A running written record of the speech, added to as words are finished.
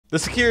The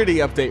security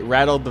update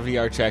rattled the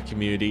VRCHAT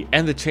community,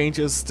 and the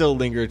changes still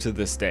linger to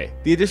this day.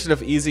 The addition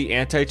of easy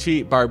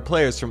anti-cheat barred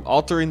players from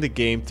altering the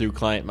game through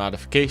client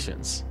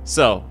modifications.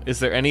 So, is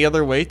there any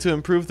other way to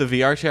improve the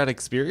VRCHAT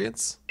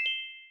experience?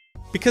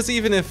 Because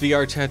even if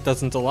VRCHAT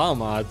doesn't allow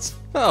mods,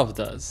 Valve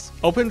does.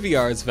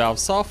 OpenVR is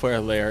Valve's software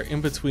layer in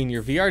between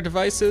your VR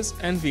devices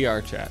and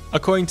VRCHAT.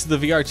 According to the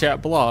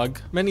VRCHAT blog,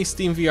 many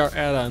SteamVR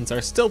add-ons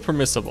are still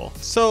permissible,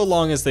 so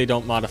long as they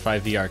don't modify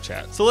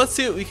VRCHAT. So let's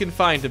see what we can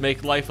find to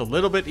make life a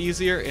little bit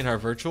easier in our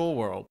virtual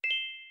world.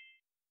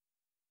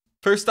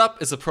 First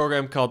up is a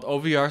program called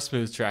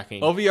OVR-SmoothTracking.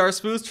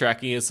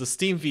 OVR-SmoothTracking is a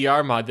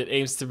SteamVR mod that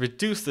aims to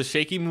reduce the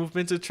shaky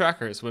movement of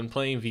trackers when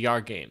playing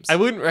VR games. I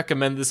wouldn't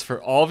recommend this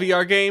for all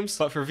VR games,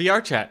 but for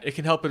VRCHAT, it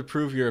can help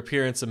improve your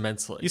appearance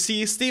immensely. You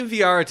see,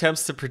 SteamVR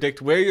attempts to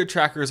predict where your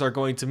trackers are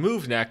going to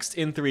move next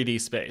in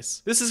 3D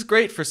space. This is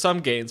great for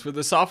some games where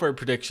the software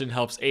prediction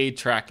helps aid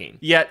tracking,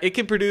 yet it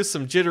can produce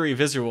some jittery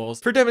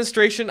visuals. For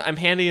demonstration, I'm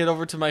handing it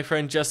over to my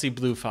friend Jesse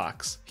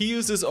Bluefox. He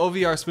uses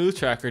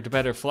OVR-SmoothTracker to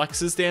better flex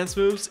his dance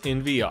moves in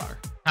VR.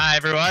 Hi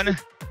everyone,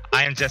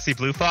 I am Jesse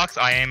Bluefox.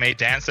 I am a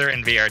dancer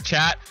in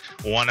VRCHAT.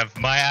 One of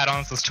my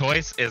add-ons of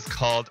choice is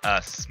called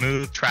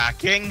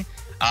SmoothTracking.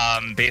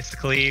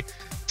 Basically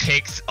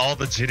takes all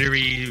the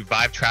jittery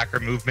vibe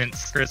tracker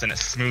movements and it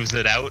smooths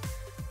it out.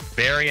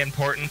 Very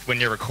important when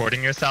you're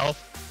recording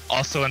yourself.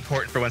 Also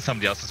important for when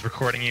somebody else is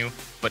recording you,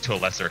 but to a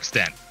lesser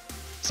extent.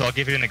 So I'll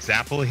give you an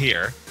example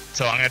here.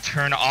 So I'm going to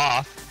turn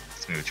off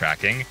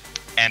SmoothTracking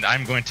and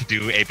I'm going to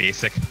do a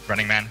basic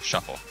Running Man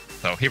shuffle.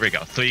 So here we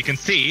go. So you can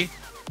see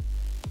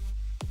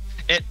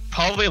it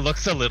probably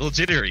looks a little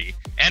jittery,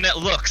 and it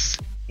looks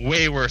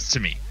way worse to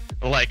me.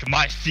 Like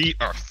my feet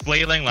are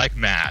flailing like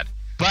mad.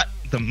 But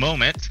the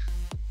moment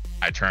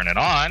I turn it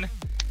on,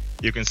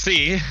 you can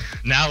see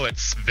now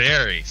it's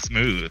very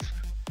smooth.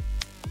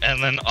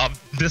 And then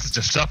this is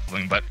just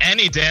shuffling, but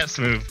any dance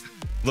move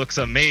looks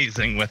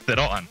amazing with it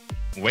on.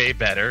 Way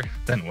better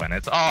than when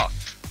it's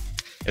off.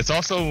 It's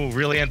also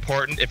really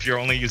important if you're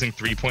only using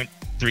 3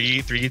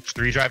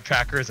 drive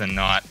trackers and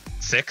not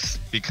 6,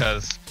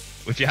 because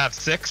if you have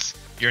 6,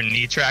 your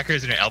knee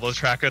trackers and your elbow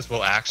trackers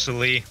will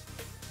actually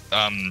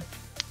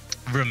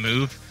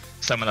remove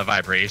some of the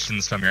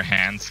vibrations from your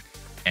hands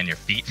and your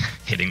feet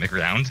hitting the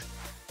ground.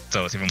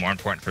 So it's even more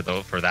important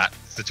for that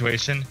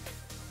situation.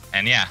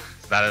 And yeah,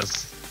 that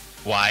is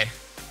why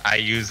I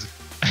use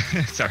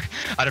sorry,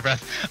 out of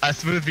breath,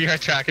 SmoothVR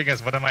tracking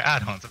as one of my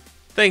add-ons.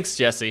 Thanks,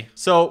 Jesse.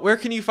 So where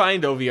can you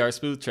find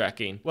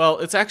OVR-SmoothTracking? Well,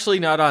 it's actually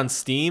not on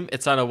Steam,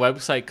 it's on a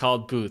website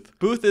called Booth.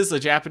 Booth is a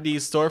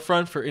Japanese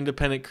storefront for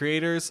independent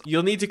creators.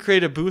 You'll need to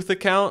create a Booth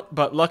account,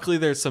 but luckily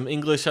there's some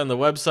English on the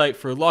website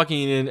for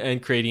logging in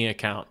and creating an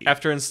account.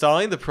 After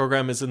installing, the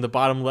program is in the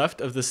bottom left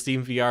of the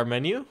SteamVR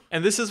menu,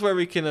 and this is where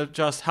we can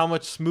adjust how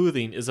much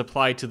smoothing is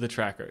applied to the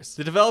trackers.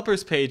 The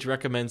developers page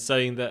recommends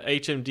setting the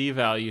HMD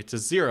value to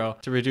 0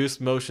 to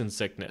reduce motion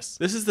sickness.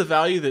 This is the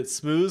value that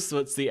smooths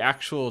what's the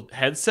actual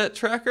headset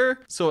tracker,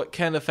 so it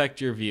can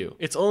affect your view.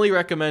 It's only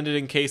recommended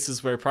in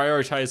cases where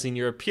prioritizing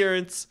your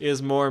appearance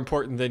is more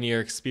important than your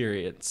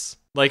experience,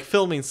 like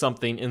filming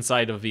something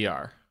inside of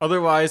VR.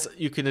 Otherwise,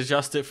 you can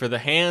adjust it for the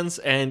hands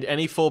and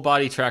any full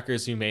body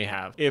trackers you may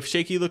have. If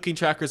shaky looking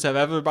trackers have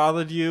ever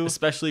bothered you,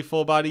 especially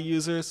full body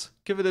users,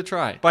 give it a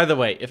try. By the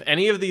way, if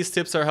any of these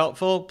tips are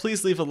helpful,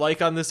 please leave a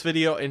like on this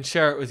video and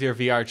share it with your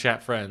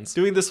VRCHAT friends.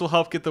 Doing this will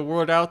help get the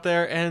word out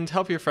there and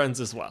help your friends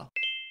as well.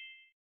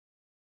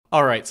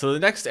 Alright, so the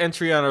next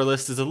entry on our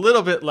list is a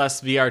little bit less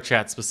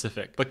VRCHAT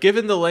specific, but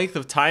given the length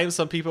of time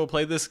some people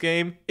play this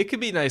game, it can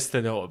be nice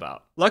to know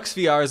about.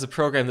 LuxVR is a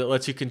program that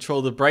lets you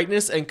control the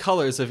brightness and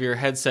colors of your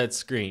headset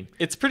screen.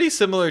 It's pretty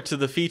similar to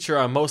the feature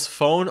on most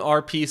phone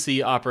or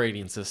PC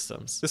operating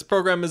systems. This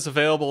program is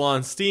available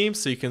on Steam,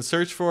 so you can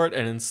search for it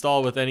and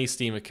install with any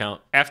Steam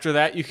account. After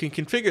that, you can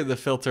configure the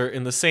filter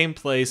in the same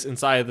place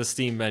inside of the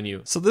Steam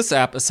menu. So this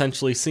app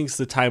essentially syncs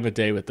the time of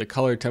day with the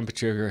color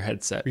temperature of your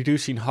headset,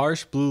 reducing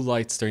harsh blue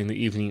lights during the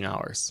evening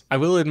hours. I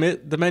will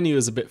admit, the menu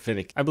is a bit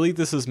finicky. I believe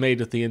this was made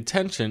with the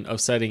intention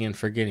of setting and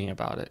forgetting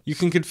about it. You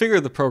can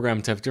configure the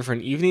program to have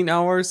different evening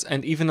hours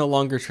and even a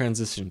longer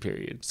transition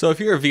period. So if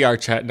you're a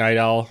VRCHAT night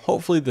owl,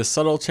 hopefully this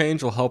subtle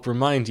change will help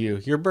remind you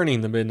you're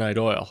burning the midnight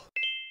oil.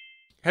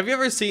 Have you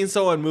ever seen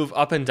someone move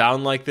up and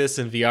down like this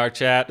in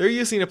VRCHAT? They're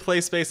using a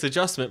place-based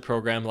adjustment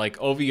program like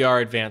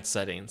OVR Advanced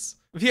Settings.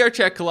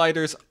 VRCHAT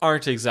colliders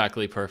aren't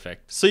exactly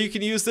perfect, so you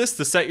can use this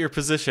to set your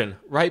position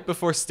right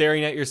before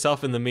staring at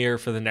yourself in the mirror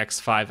for the next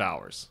 5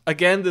 hours.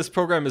 Again, this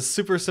program is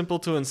super simple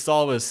to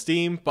install with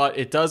Steam, but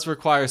it does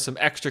require some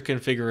extra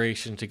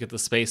configuration to get the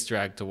space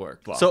drag to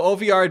work well. So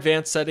OVR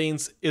Advanced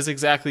Settings is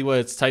exactly what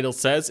its title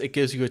says. It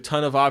gives you a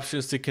ton of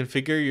options to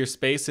configure your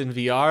space in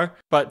VR,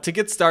 but to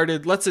get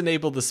started, let's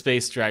enable the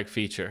space drag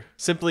feature.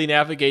 Simply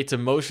navigate to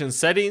Motion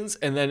Settings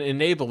and then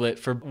enable it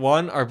for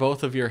one or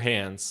both of your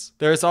hands.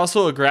 There is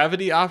also a gravity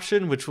gravity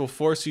option, which will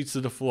force you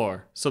to the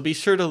floor. So be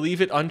sure to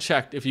leave it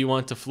unchecked if you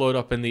want to float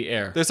up in the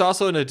air. There's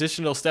also an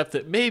additional step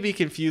that may be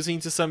confusing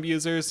to some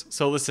users,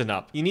 so listen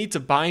up. You need to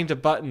bind a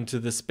button to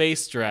the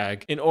space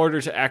drag in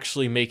order to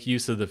actually make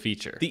use of the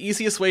feature. The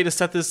easiest way to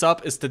set this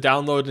up is to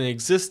download an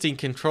existing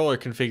controller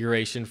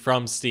configuration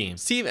from Steam.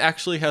 Steam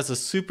actually has a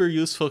super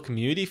useful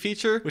community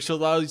feature which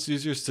allows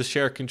users to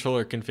share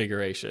controller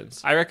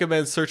configurations. I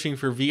recommend searching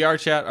for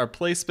VRCHAT or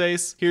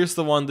PlaySpace. Here's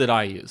the one that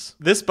I use.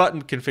 This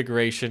button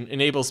configuration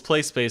enables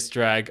PlaySpace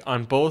drag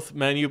on both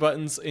menu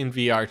buttons in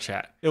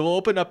VRCHAT. It will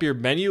open up your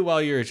menu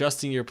while you're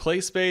adjusting your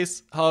play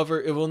space,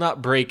 however, it will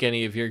not break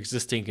any of your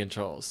existing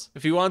controls.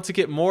 If you want to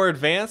get more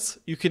advanced,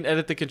 you can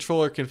edit the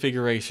controller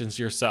configurations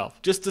yourself.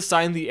 Just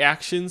assign the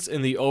actions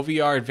in the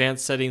OVR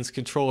Advanced Settings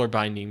controller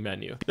binding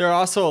menu. There are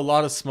also a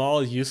lot of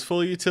small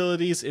useful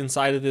utilities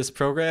inside of this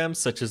program,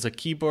 such as a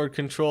keyboard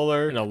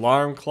controller, an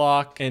alarm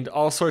clock, and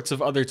all sorts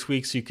of other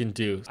tweaks you can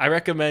do. I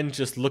recommend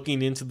just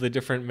looking into the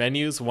different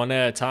menus one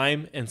at a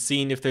time and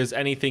seeing if there's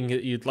anything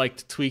that you'd like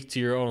to tweak to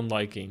your own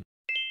liking.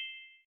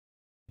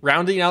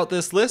 Rounding out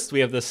this list, we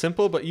have the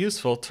simple but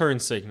useful turn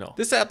signal.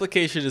 This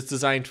application is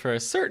designed for a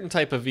certain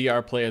type of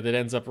VR player that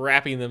ends up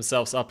wrapping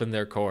themselves up in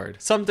their cord.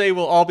 Someday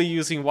we'll all be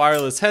using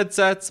wireless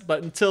headsets,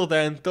 but until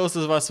then, those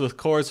of us with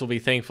cords will be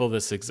thankful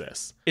this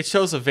exists. It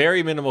shows a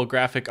very minimal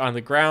graphic on the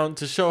ground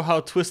to show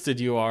how twisted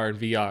you are in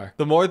VR.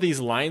 The more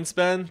these lines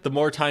bend, the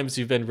more times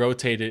you've been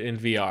rotated in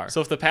VR. So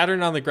if the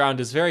pattern on the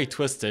ground is very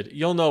twisted,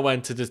 you'll know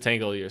when to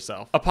detangle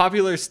yourself. A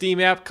popular Steam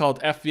app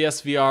called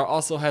FVSVR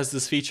also has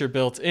this feature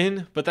built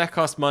in, but that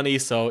costs money,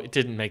 so it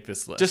didn't make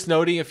this list. Just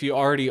noting, if you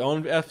already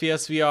own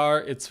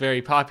FVSVR, it's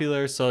very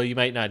popular, so you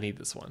might not need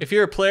this one. If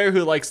you're a player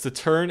who likes to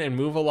turn and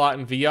move a lot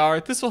in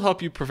VR, this will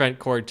help you prevent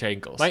cord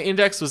tangles. My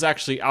index was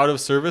actually out of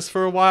service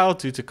for a while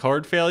due to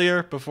cord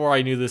failure before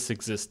I knew this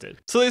existed.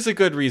 So there's a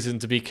good reason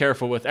to be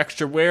careful with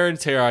extra wear and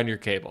tear on your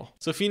cable.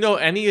 So if you know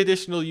any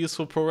additional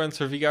useful programs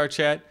for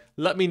VRCHAT,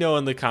 let me know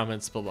in the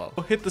comments below.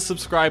 Hit the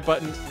subscribe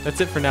button.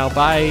 That's it for now.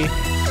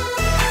 Bye.